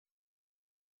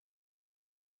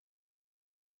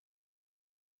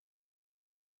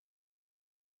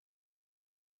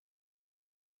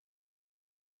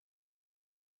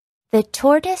The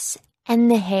Tortoise and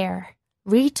the Hare,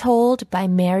 retold by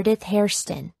Meredith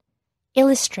Hairston,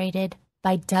 illustrated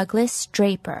by Douglas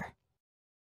Draper.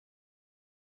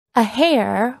 A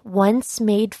hare once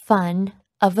made fun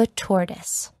of a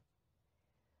tortoise.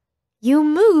 "You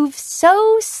move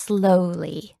so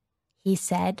slowly," he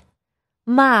said.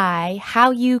 "My,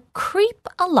 how you creep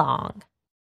along."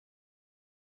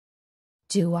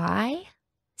 "Do I?"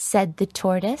 said the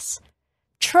tortoise.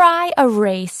 "Try a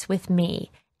race with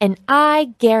me, and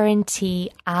I guarantee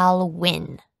I'll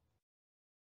win."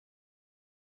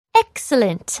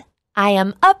 "Excellent! I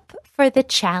am up for the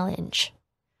challenge.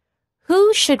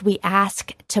 Who should we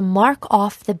ask to mark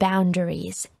off the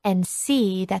boundaries and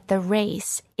see that the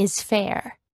race is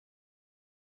fair?"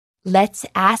 "Let's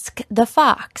ask the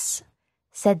fox,"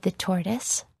 said the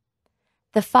tortoise.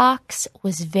 The fox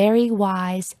was very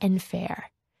wise and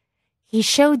fair. He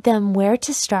showed them where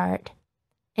to start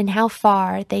and how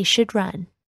far they should run.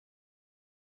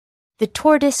 The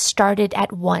tortoise started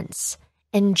at once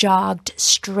and jogged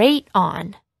straight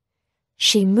on.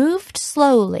 She moved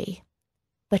slowly,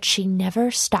 but she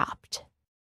never stopped.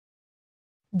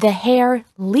 The hare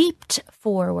leaped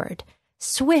forward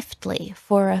swiftly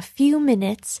for a few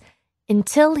minutes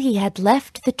until he had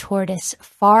left the tortoise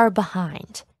far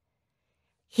behind.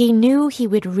 He knew he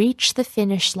would reach the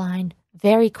finish line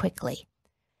very quickly,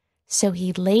 so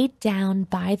he laid down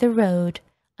by the road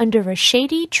under a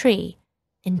shady tree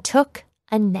and took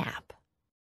a nap.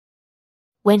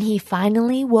 When he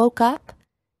finally woke up,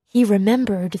 he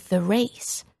remembered the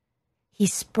race. He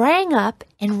sprang up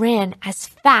and ran as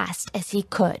fast as he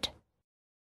could.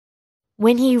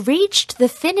 When he reached the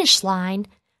finish line,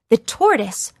 the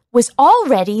tortoise was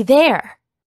already there.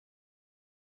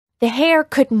 The hare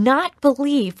could not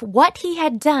believe what he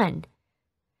had done.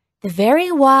 The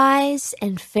very wise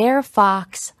and fair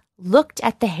fox looked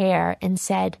at the hare and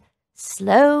said,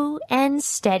 "Slow and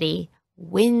steady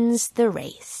wins the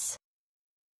race."